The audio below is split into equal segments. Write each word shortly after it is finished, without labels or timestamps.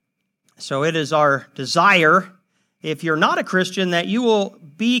So it is our desire, if you're not a Christian, that you will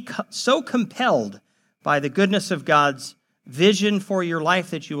be so compelled by the goodness of God's vision for your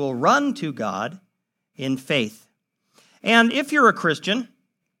life that you will run to God in faith. And if you're a Christian,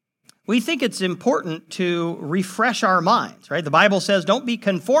 we think it's important to refresh our minds, right? The Bible says, don't be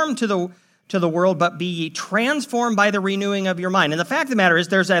conformed to the world, but be ye transformed by the renewing of your mind. And the fact of the matter is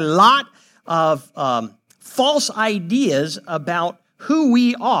there's a lot of false ideas about who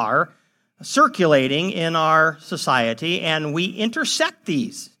we are circulating in our society, and we intersect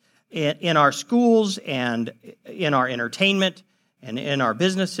these in our schools and in our entertainment and in our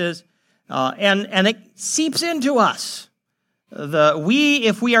businesses, and it seeps into us.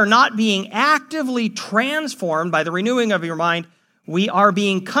 If we are not being actively transformed by the renewing of your mind, we are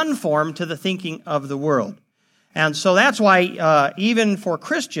being conformed to the thinking of the world. And so that's why even for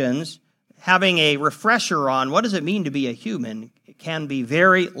Christians, having a refresher on what does it mean to be a human can be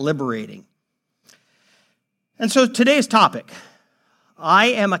very liberating. And so today's topic, I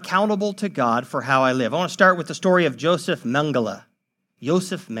am accountable to God for how I live. I want to start with the story of Josef Mengele.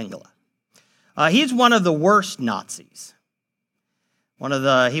 Josef Mengele. He's one of the worst Nazis.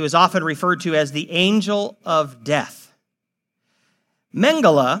 He was often referred to as the angel of death.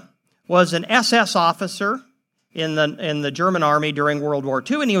 Mengele was an SS officer in the German army during World War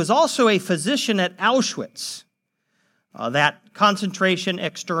II, and he was also a physician at Auschwitz, that concentration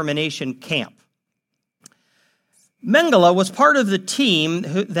extermination camp. Mengele was part of the team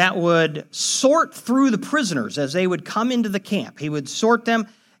that would sort through the prisoners as they would come into the camp. He would sort them,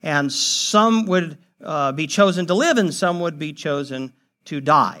 and some would be chosen to live, and some would be chosen to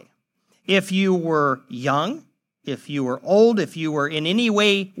die. If you were young, if you were old, if you were in any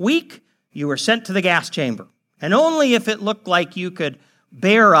way weak, you were sent to the gas chamber. And only if it looked like you could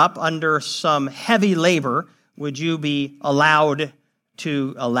bear up under some heavy labor would you be allowed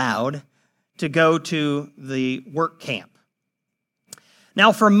to go to the work camp.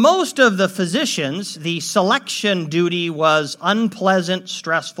 Now, for most of the physicians, the selection duty was unpleasant,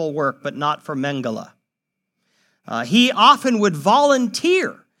 stressful work, but not for Mengele. He often would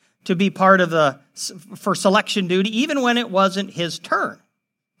volunteer to be part of for selection duty, even when it wasn't his turn.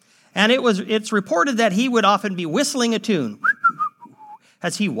 And it's reported that he would often be whistling a tune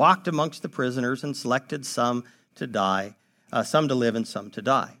as he walked amongst the prisoners and selected some to die, some to live and some to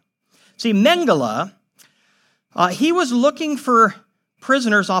die. See, Mengele, he was looking for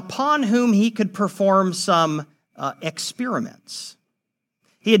prisoners upon whom he could perform some experiments.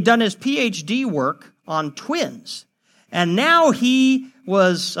 He had done his PhD work on twins, and now he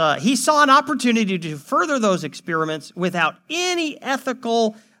saw an opportunity to further those experiments without any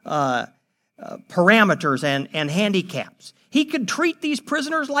ethical parameters and handicaps. He could treat these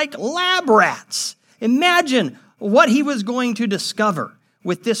prisoners like lab rats. Imagine what he was going to discover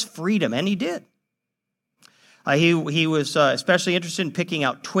with this freedom, and he did. He was especially interested in picking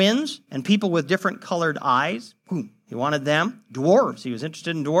out twins and people with different colored eyes. He wanted them. Dwarves. He was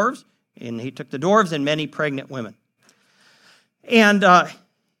interested in dwarves, and he took the dwarves and many pregnant women. And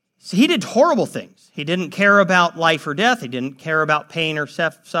so he did horrible things. He didn't care about life or death. He didn't care about pain or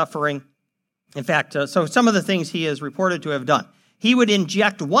suffering. In fact, so some of the things he is reported to have done. He would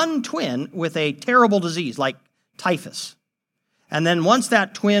inject one twin with a terrible disease like typhus. And then once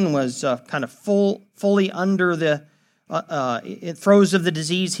that twin was kind of fully under the throes of the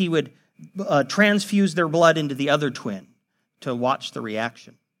disease, he would transfuse their blood into the other twin to watch the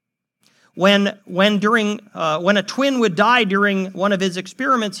reaction. When a twin would die during one of his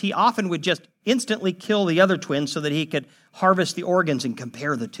experiments, he often would just instantly kill the other twin so that he could harvest the organs and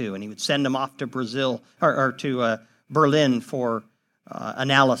compare the two. And he would send them off to Brazil or to Berlin for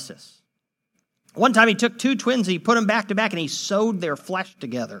analysis. One time he took two twins, he put them back to back, and he sewed their flesh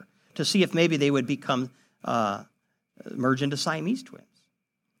together to see if maybe they would merge into Siamese twins.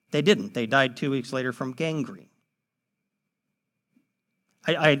 They didn't. They died 2 weeks later from gangrene.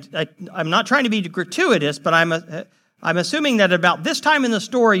 I'm not trying to be gratuitous, but I'm assuming that about this time in the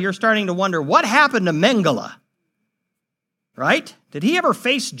story, you're starting to wonder, what happened to Mengele? Right? Did he ever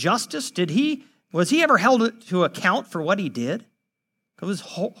face justice? Was he ever held to account for what he did? It was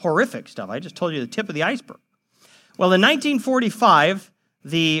horrific stuff. I just told you the tip of the iceberg. Well, in 1945,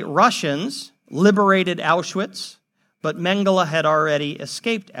 the Russians liberated Auschwitz, but Mengele had already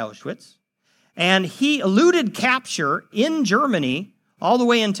escaped Auschwitz, and he eluded capture in Germany all the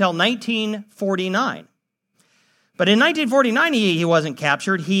way until 1949. But in 1949, he wasn't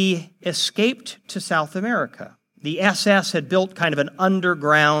captured. He escaped to South America. The SS had built kind of an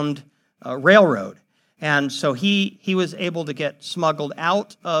underground railroad. And so he was able to get smuggled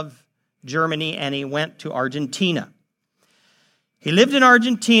out of Germany, and he went to Argentina. He lived in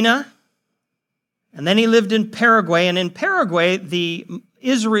Argentina And then he lived in Paraguay. And in Paraguay, the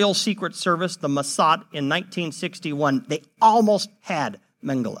Israel Secret Service, the Mossad, in 1961, they almost had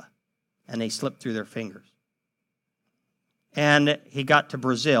Mengele. And they slipped through their fingers. And he got to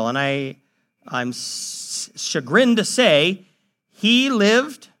Brazil. And I'm chagrined to say he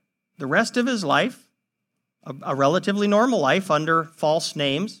lived the rest of his life, a relatively normal life under false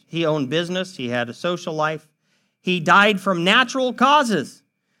names. He owned business. He had a social life. He died from natural causes.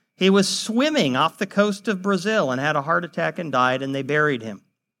 He was swimming off the coast of Brazil and had a heart attack and died, and they buried him.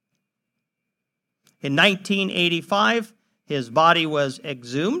 In 1985, his body was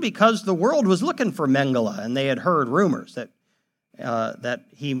exhumed because the world was looking for Mengele, and they had heard rumors that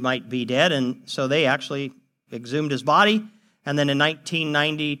he might be dead, and so they actually exhumed his body. And then in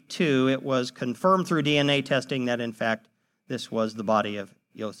 1992, it was confirmed through DNA testing that, in fact, this was the body of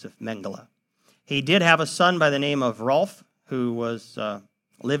Josef Mengele. He did have a son by the name of Rolf, who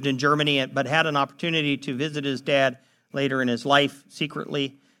lived in Germany, but had an opportunity to visit his dad later in his life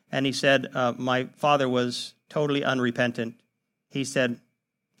secretly. And he said, my father was totally unrepentant. He said,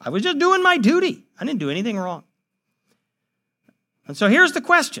 I was just doing my duty. I didn't do anything wrong. And so here's the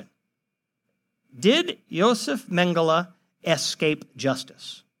question. Did Josef Mengele escape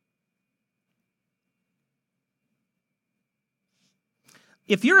justice?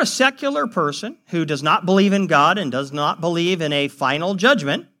 If you're a secular person who does not believe in God and does not believe in a final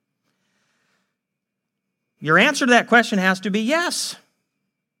judgment, your answer to that question has to be yes.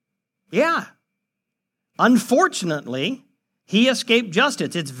 Yeah. Unfortunately, he escaped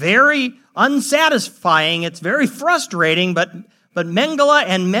justice. It's very unsatisfying. It's very frustrating, but Mengele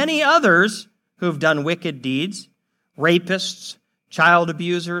and many others who've done wicked deeds, rapists, child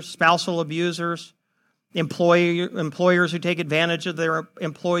abusers, spousal abusers, employers who take advantage of their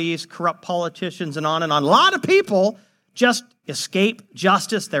employees, corrupt politicians, and on and on. A lot of people just escape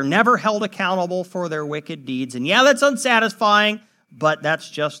justice. They're never held accountable for their wicked deeds. And yeah, that's unsatisfying, but that's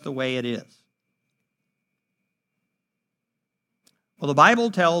just the way it is. Well, the Bible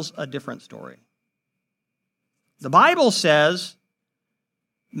tells a different story. The Bible says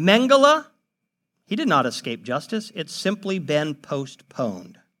Mengele, he did not escape justice. It's simply been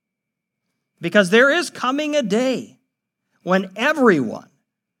postponed. Because there is coming a day when everyone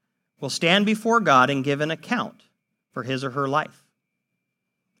will stand before God and give an account for his or her life.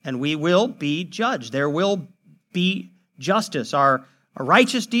 And we will be judged. There will be justice. Our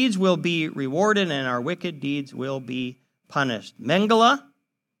righteous deeds will be rewarded and our wicked deeds will be punished. Mengele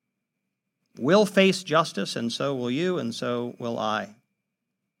will face justice, and so will you, and so will I.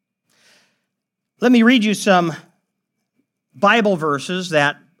 Let me read you some Bible verses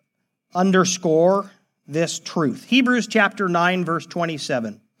that underscore this truth. Hebrews chapter 9, verse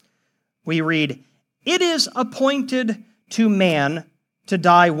 27. We read, "It is appointed to man to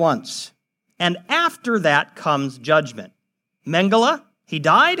die once, and after that comes judgment." Mengele, he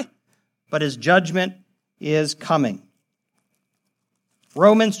died, but his judgment is coming.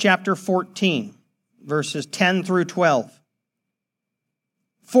 Romans chapter 14, verses 10 through 12.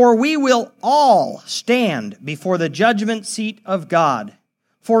 "For we will all stand before the judgment seat of God.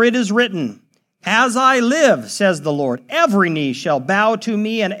 For it is written, 'As I live, says the Lord, every knee shall bow to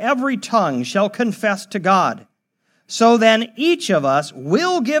me and every tongue shall confess to God.' So then each of us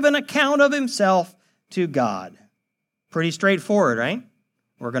will give an account of himself to God." Pretty straightforward, right?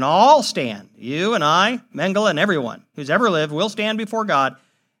 We're going to all stand. You and I, Mengele, and everyone who's ever lived will stand before God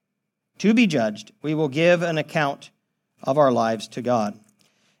to be judged. We will give an account of our lives to God.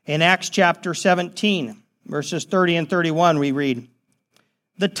 In Acts chapter 17, verses 30 and 31, we read,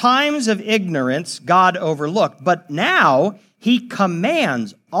 "The times of ignorance God overlooked, but now he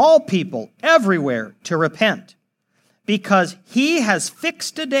commands all people everywhere to repent, because he has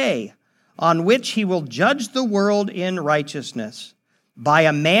fixed a day on which he will judge the world in righteousness by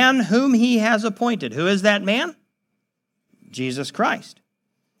a man whom he has appointed." Who is that man? Jesus Christ.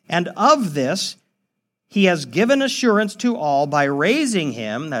 "And of this he has given assurance to all by raising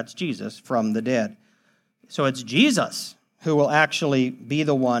him," that's Jesus, "from the dead." So it's Jesus who will actually be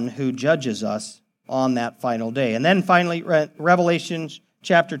the one who judges us on that final day. And then finally, Revelation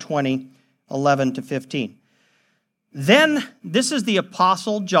chapter 20, 11 to 15. Then, this is the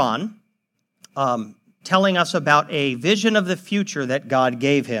Apostle John telling us about a vision of the future that God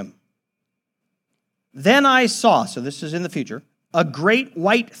gave him. "Then I saw," so this is in the future, "a great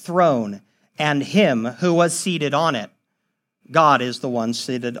white throne and him who was seated on it." God is the one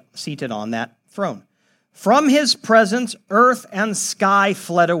seated on that throne. "From his presence, earth and sky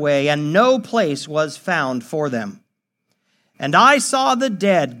fled away, and no place was found for them. And I saw the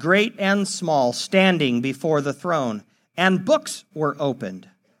dead, great and small, standing before the throne, and books were opened.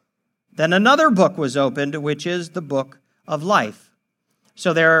 Then another book was opened, which is the book of life.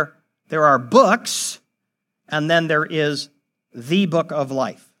 So there are books, and then there is the book of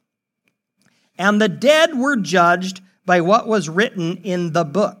life. And the dead were judged by what was written in the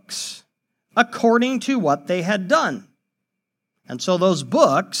books, according to what they had done. And so those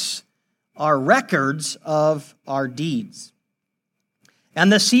books are records of our deeds.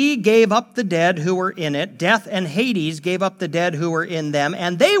 And the sea gave up the dead who were in it. Death and Hades gave up the dead who were in them,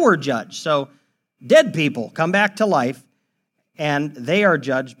 and they were judged. So dead people come back to life, and they are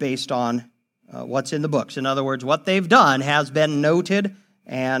judged based on what's in the books. In other words, what they've done has been noted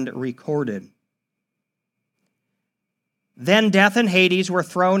and recorded. Then death and Hades were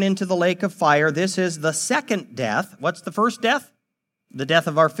thrown into the lake of fire. This is the second death. What's the first death? The death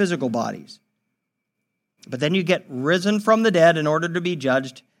of our physical bodies. But then you get risen from the dead in order to be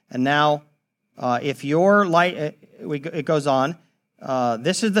judged. And now, if your life, it goes on,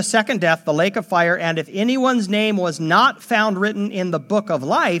 this is the second death, the lake of fire. And if anyone's name was not found written in the book of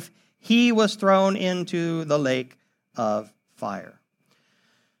life, he was thrown into the lake of fire.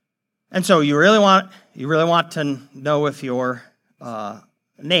 And so you really want to know if your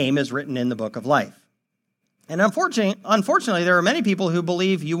name is written in the book of life. And unfortunately, there are many people who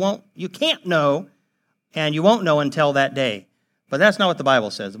believe you can't know, and you won't know until that day. But that's not what the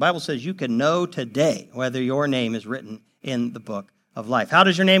Bible says. The Bible says you can know today whether your name is written in the book of life. How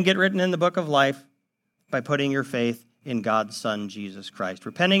does your name get written in the book of life? By putting your faith in God's Son, Jesus Christ.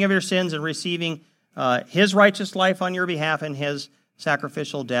 Repenting of your sins and receiving His righteous life on your behalf and His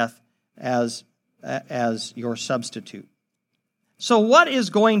sacrificial death as your substitute. So what is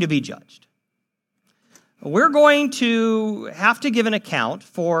going to be judged? We're going to have to give an account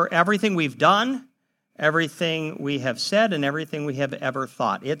for everything we've done, everything we have said, and everything we have ever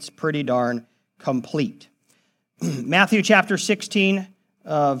thought. It's pretty darn complete. Matthew chapter 16,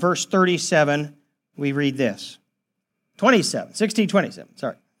 verse 37, we read this. 16:27,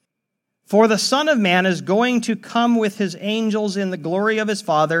 sorry. For the Son of Man is going to come with His angels in the glory of His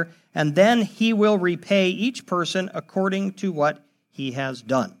Father, and then He will repay each person according to what he has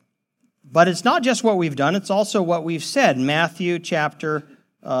done. But it's not just what we've done, it's also what we've said. Matthew chapter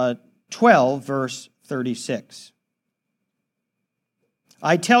 12, verse 36.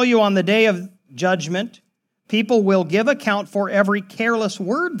 I tell you, on the day of judgment, people will give account for every careless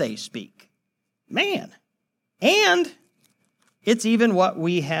word they speak. Man. And it's even what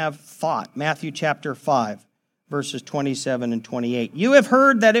we have thought. Matthew chapter 5, verses 27 and 28. You have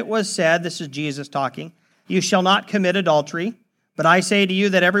heard that it was said, this is Jesus talking, you shall not commit adultery. But I say to you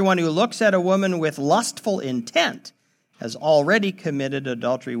that everyone who looks at a woman with lustful intent has already committed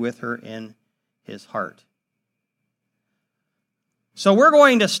adultery with her in his heart. So we're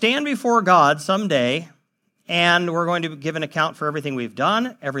going to stand before God someday, and we're going to give an account for everything we've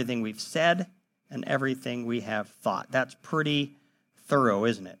done, everything we've said, and everything we have thought. That's pretty thorough,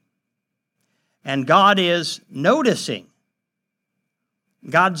 isn't it? And God is noticing.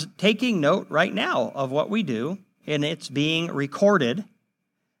 God's taking note right now of what we do, and it's being recorded,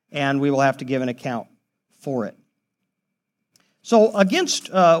 and we will have to give an account for it. So,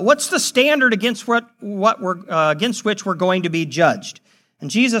 what's the standard against against which we're going to be judged? And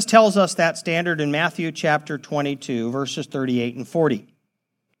Jesus tells us that standard in Matthew chapter 22, verses 38 and 40.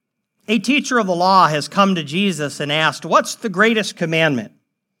 A teacher of the law has come to Jesus and asked, "What's the greatest commandment?"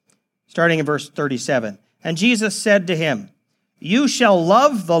 Starting in verse 37. And Jesus said to him, "You shall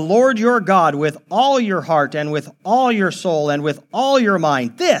love the Lord your God with all your heart and with all your soul and with all your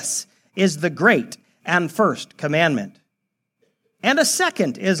mind. This is the great and first commandment. And a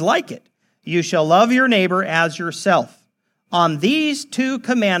second is like it. You shall love your neighbor as yourself. On these two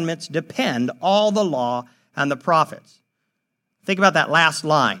commandments depend all the law and the prophets." Think about that last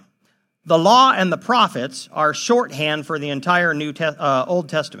line. The law and the prophets are shorthand for the entire Old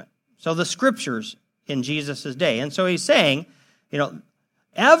Testament. So the scriptures in Jesus' day. And so he's saying,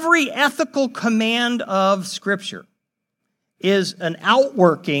 every ethical command of Scripture is an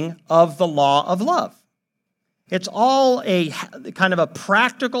outworking of the law of love. It's all a kind of a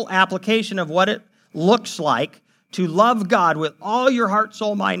practical application of what it looks like to love God with all your heart,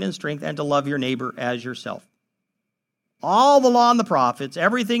 soul, mind, and strength, and to love your neighbor as yourself. All the law and the prophets,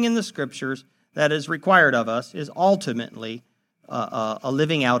 everything in the Scriptures that is required of us is ultimately a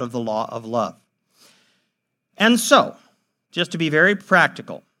living out of the law of love. And so, just to be very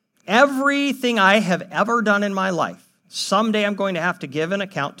practical, everything I have ever done in my life, someday I'm going to have to give an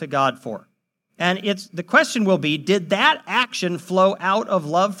account to God for. And the question will be, did that action flow out of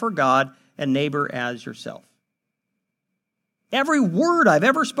love for God and neighbor as yourself? Every word I've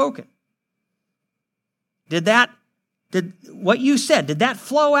ever spoken, did that Did what you said, did that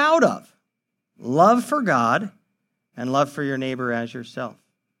flow out of love for God and love for your neighbor as yourself?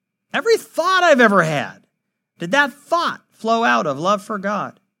 Every thought I've ever had, did that thought flow out of love for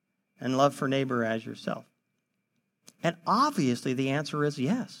God and love for neighbor as yourself? And obviously the answer is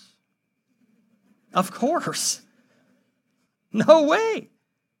yes. Of course. No way.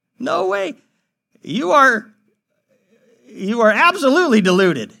 No way. You are absolutely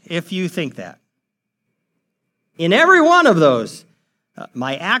deluded if you think that. In every one of those,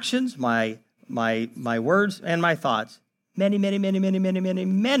 my actions, my words, and my thoughts, many,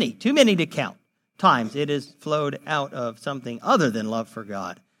 too many to count, times it has flowed out of something other than love for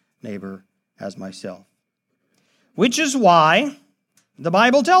God, neighbor as myself. Which is why the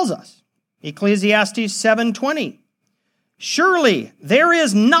Bible tells us, Ecclesiastes 7:20, surely there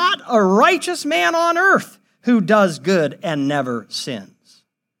is not a righteous man on earth who does good and never sins.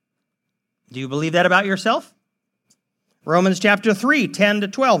 Do you believe that about yourself? Romans chapter 3,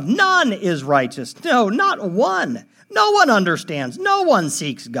 10-12, none is righteous. No, not one. No one understands. No one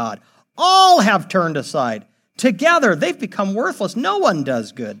seeks God. All have turned aside. Together they've become worthless. No one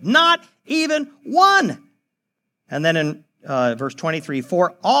does good. Not even one. And then in verse 23,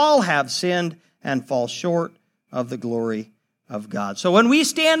 for all have sinned and fall short of the glory of God. So when we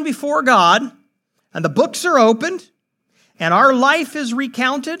stand before God and the books are opened and our life is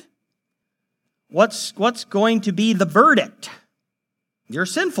recounted, what's going to be the verdict? You're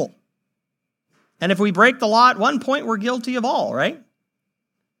sinful. And if we break the law at one point, we're guilty of all, right?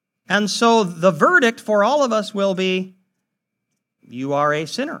 And so the verdict for all of us will be, you are a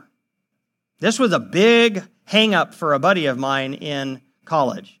sinner. This was a big hang-up for a buddy of mine in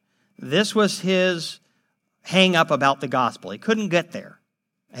college. This was his hang-up about the gospel. He couldn't get there.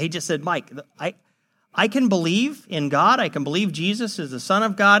 He just said, Mike, I can believe in God. I can believe Jesus is the Son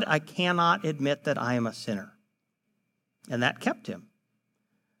of God. I cannot admit that I am a sinner. And that kept him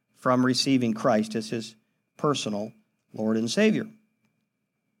from receiving Christ as his personal Lord and Savior.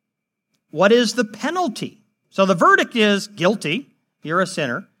 What is the penalty? So the verdict is guilty. You're a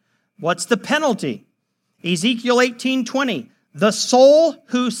sinner. What's the penalty? Ezekiel 18:20, the soul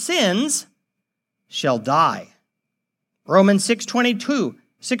who sins shall die. Romans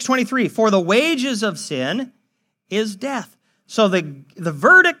 6:23, for the wages of sin is death. So the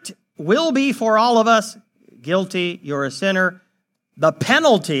verdict will be for all of us, guilty, you're a sinner. The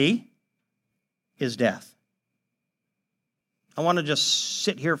penalty is death. I want to just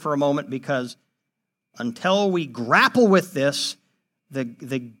sit here for a moment because until we grapple with this,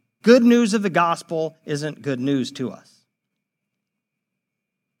 the good news of the gospel isn't good news to us.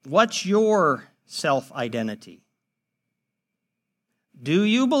 What's your self-identity? Do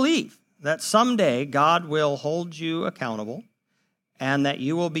you believe that someday God will hold you accountable and that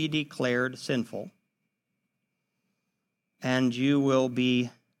you will be declared sinful and you will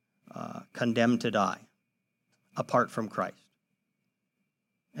be condemned to die apart from Christ?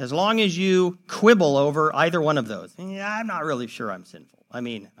 As long as you quibble over either one of those, I'm not really sure I'm sinful. I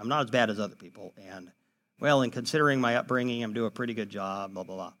mean, I'm not as bad as other people. And, well, in considering my upbringing, I'm doing a pretty good job, blah,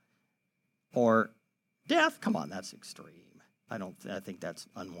 blah, blah. Or death, come on, that's extreme. I think that's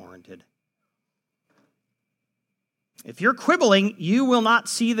unwarranted. If you're quibbling, you will not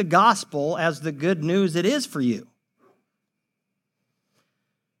see the gospel as the good news it is for you.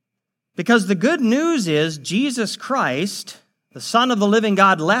 Because the good news is Jesus Christ, the Son of the living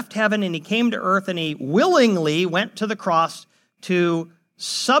God, left heaven and he came to earth and he willingly went to the cross to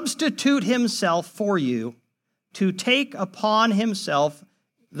substitute himself for you, to take upon himself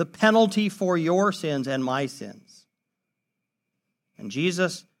the penalty for your sins and my sins. And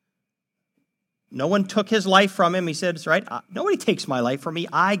Jesus, no one took his life from him. He said, it's right, nobody takes my life from me.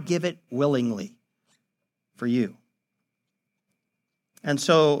 I give it willingly for you. And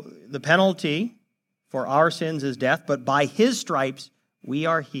so the penalty for our sins is death, but by his stripes we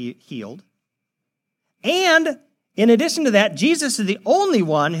are healed. And in addition to that, Jesus is the only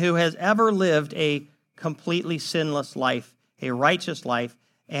one who has ever lived a completely sinless life, a righteous life,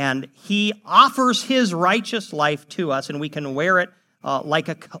 and he offers his righteous life to us, and we can wear it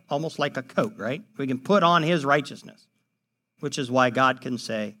almost like a coat, right? We can put on his righteousness, which is why God can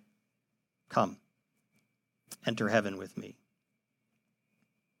say, come, enter heaven with me.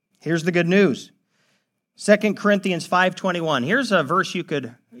 Here's the good news. 2 Corinthians 5:21. Here's a verse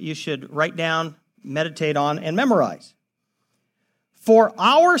you should write down, meditate on, and memorize. For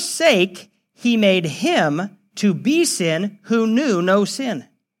our sake he made him to be sin who knew no sin,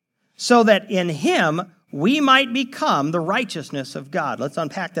 so that in him we might become the righteousness of God. Let's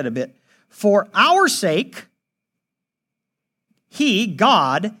unpack that a bit. For our sake, he,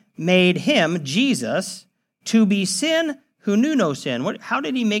 God, made him, Jesus, to be sin who knew no sin. How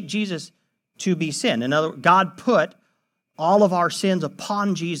did he make Jesus to be sin? In other words, God put all of our sins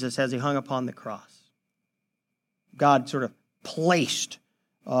upon Jesus as he hung upon the cross. God sort of placed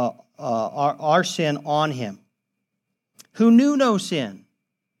our sin on him. Who knew no sin.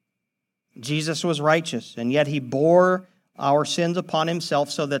 Jesus was righteous, and yet he bore our sins upon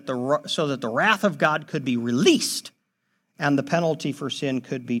himself so that the wrath of God could be released and the penalty for sin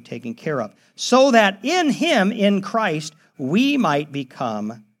could be taken care of. So that in him, in Christ, we might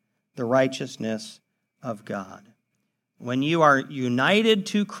become the righteousness of God. When you are united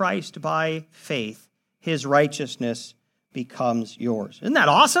to Christ by faith, his righteousness becomes yours. Isn't that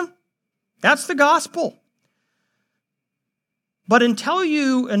awesome? That's the gospel. But until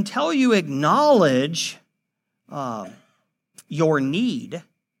you acknowledge your need,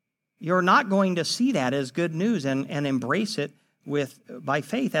 you're not going to see that as good news and embrace it by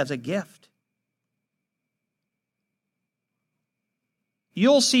faith as a gift.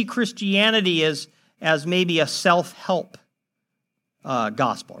 You'll see Christianity as maybe a self-help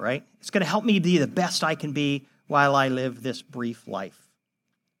gospel, right? It's going to help me be the best I can be while I live this brief life.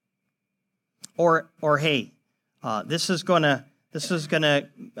 Or hey, this is going to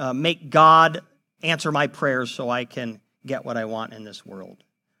make God answer my prayers so I can get what I want in this world.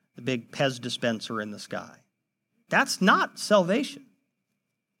 The big Pez dispenser in the sky. That's not salvation.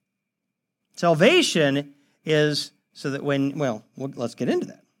 Salvation is so that let's get into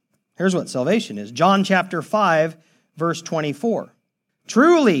that. Here's what salvation is. John chapter 5, verse 24.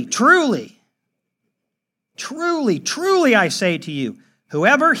 Truly, truly, truly, truly, I say to you,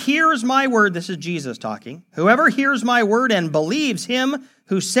 whoever hears my word, this is Jesus talking, whoever hears my word and believes him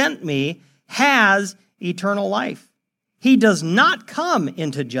who sent me has eternal life. He does not come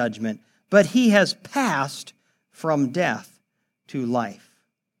into judgment, but he has passed from death to life.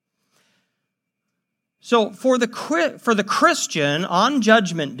 So for the Christian on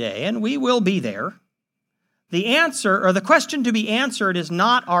Judgment Day, and we will be there, the answer, or the question to be answered, is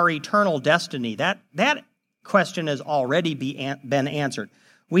not our eternal destiny. That question has already been answered.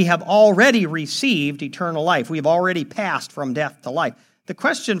 We have already received eternal life. We've already passed from death to life. The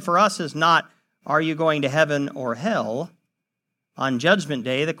question for us is not, are you going to heaven or hell on Judgment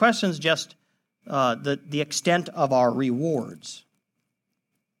Day? The question is just the extent of our rewards.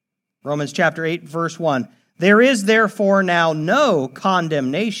 Romans chapter 8, verse 1. There is therefore now no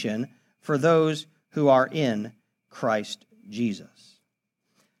condemnation for those who are in Christ Jesus.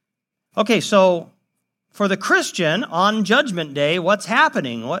 Okay, so for the Christian on Judgment Day, what's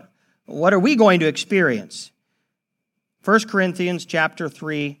happening? What are we going to experience? 1 Corinthians chapter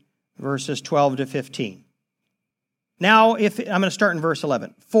 3, verses 12 to 15. Now, I'm going to start in verse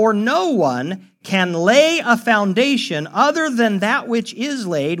 11. For no one can lay a foundation other than that which is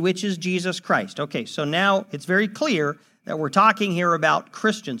laid, which is Jesus Christ. Okay, so now it's very clear that we're talking here about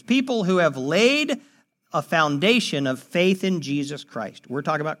Christians, people who have laid a foundation of faith in Jesus Christ. We're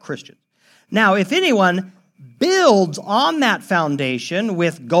talking about Christians. Now, if anyone builds on that foundation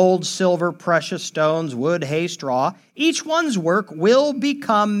with gold, silver, precious stones, wood, hay, straw, each one's work will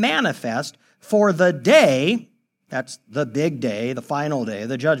become manifest, for the day, that's the big day, the final day,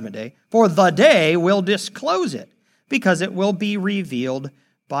 the judgment day, for the day will disclose it, because it will be revealed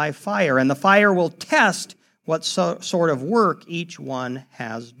by fire, and the fire will test what sort of work each one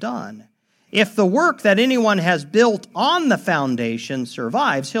has done. If the work that anyone has built on the foundation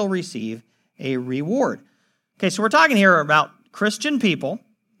survives, he'll receive a reward. Okay, so we're talking here about Christian people.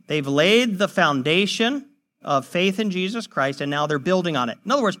 They've laid the foundation of faith in Jesus Christ, and now they're building on it.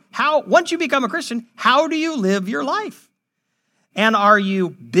 In other words, once you become a Christian, how do you live your life? And are you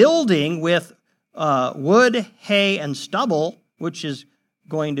building with wood, hay, and stubble, which is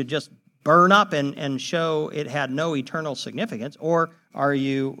going to just burn up and show it had no eternal significance, or are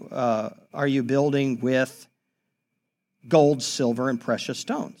you building with gold, silver, and precious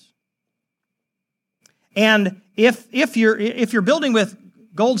stones? And if you're building with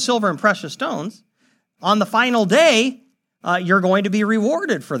gold, silver, and precious stones, on the final day, you're going to be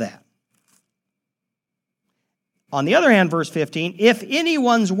rewarded for that. On the other hand, verse 15, if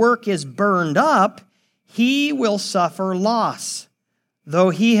anyone's work is burned up, he will suffer loss, though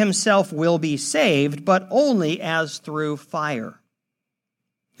he himself will be saved, but only as through fire.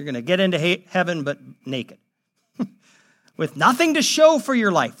 You're going to get into heaven, but naked, with nothing to show for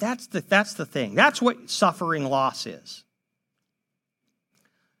your life. That's the thing. That's what suffering loss is.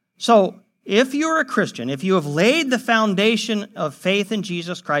 So, if you're a Christian, if you have laid the foundation of faith in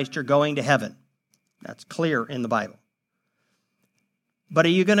Jesus Christ, you're going to heaven. That's clear in the Bible. But are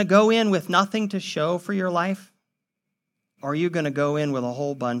you going to go in with nothing to show for your life? Or are you going to go in with a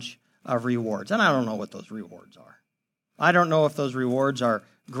whole bunch of rewards. And I don't know what those rewards are. I don't know if those rewards are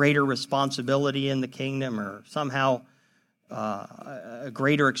greater responsibility in the kingdom or somehow a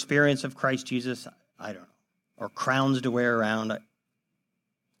greater experience of Christ Jesus. I don't know. Or crowns to wear around.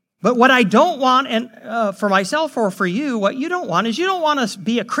 But what I don't want, and for myself or for you, what you don't want is you don't want to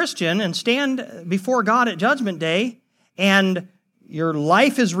be a Christian and stand before God at Judgment Day and your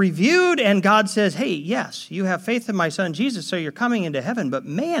life is reviewed and God says, hey, yes, you have faith in my son Jesus, so you're coming into heaven. But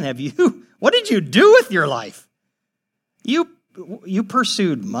man, what did you do with your life? You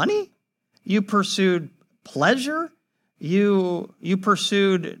pursued money. You pursued pleasure. You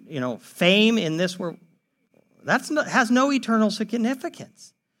pursued, fame in this world. Has no eternal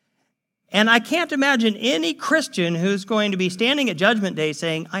significance. And I can't imagine any Christian who's going to be standing at Judgment Day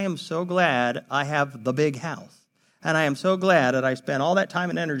saying, I am so glad I have the big house. And I am so glad that I spent all that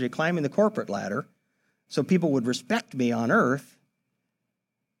time and energy climbing the corporate ladder so people would respect me on earth.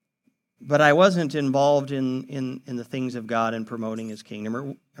 But I wasn't involved in the things of God and promoting his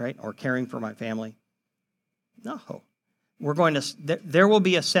kingdom or caring for my family. No. There will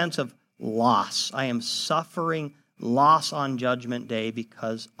be a sense of loss. I am suffering loss on Judgment Day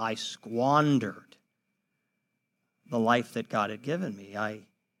because I squandered the life that God had given me.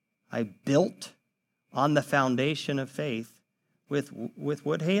 I built on the foundation of faith with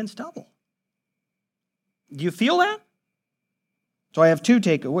wood, hay, and stubble. Do you feel that? So I have two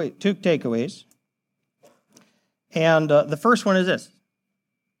takeaways. And the first one is this.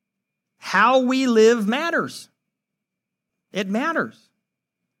 How we live matters. It matters.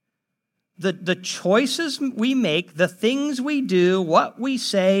 The choices we make, the things we do, what we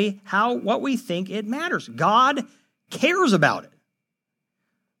say, what we think, it matters. God cares about it.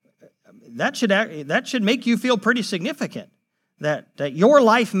 That should make you feel pretty significant. That your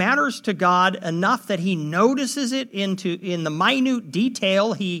life matters to God enough that he notices it in the minute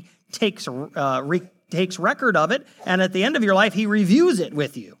detail. He takes record of it, and at the end of your life, he reviews it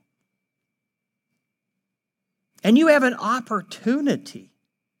with you. And you have an opportunity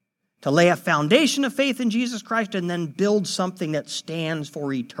to lay a foundation of faith in Jesus Christ and then build something that stands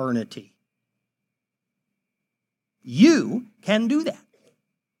for eternity. You can do that.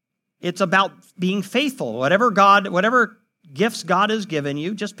 It's about being faithful. Whatever gifts God has given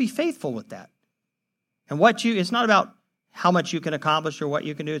you, just be faithful with that. And it's not about how much you can accomplish or what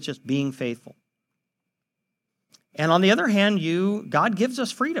you can do, it's just being faithful. And on the other hand, God gives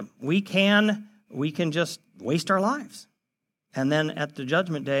us freedom. We can just waste our lives. And then at the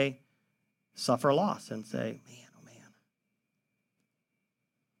Judgment Day, suffer loss and say, man, oh man,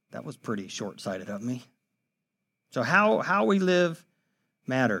 that was pretty short-sighted of me. So how we live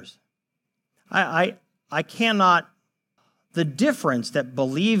matters. I cannot, the difference that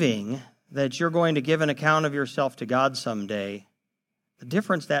believing that you're going to give an account of yourself to God someday, the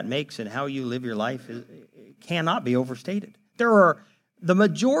difference that makes in how you live your life cannot be overstated. The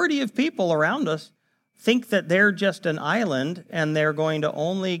majority of people around us think that they're just an island and they're going to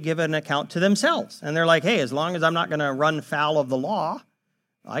only give an account to themselves. And they're like, hey, as long as I'm not going to run foul of the law,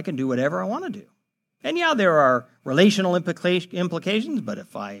 I can do whatever I want to do. And yeah, there are relational implications, but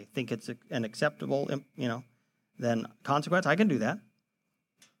if I think it's an acceptable, then consequence, I can do that.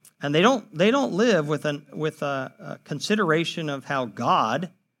 And they don't live with a consideration of how God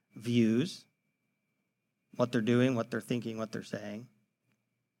views what they're doing, what they're thinking, what they're saying.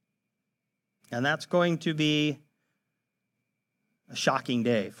 And that's going to be a shocking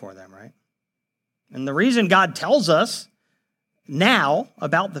day for them, right? And the reason God tells us now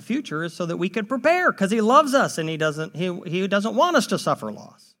about the future is so that we can prepare, because he loves us and he doesn't want us to suffer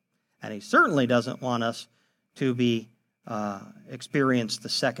loss. And he certainly doesn't want us to experience the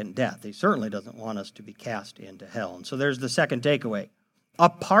second death. He certainly doesn't want us to be cast into hell. And so there's the second takeaway.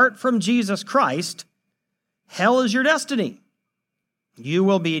 Apart from Jesus Christ, hell is your destiny.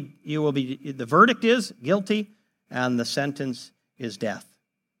 The verdict is guilty, and the sentence is death.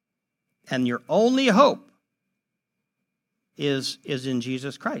 And your only hope is in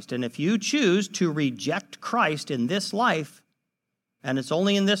Jesus Christ. And if you choose to reject Christ in this life, and it's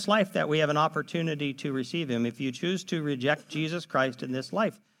only in this life that we have an opportunity to receive him, if you choose to reject Jesus Christ in this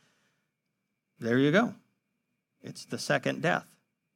life, there you go. It's the second death.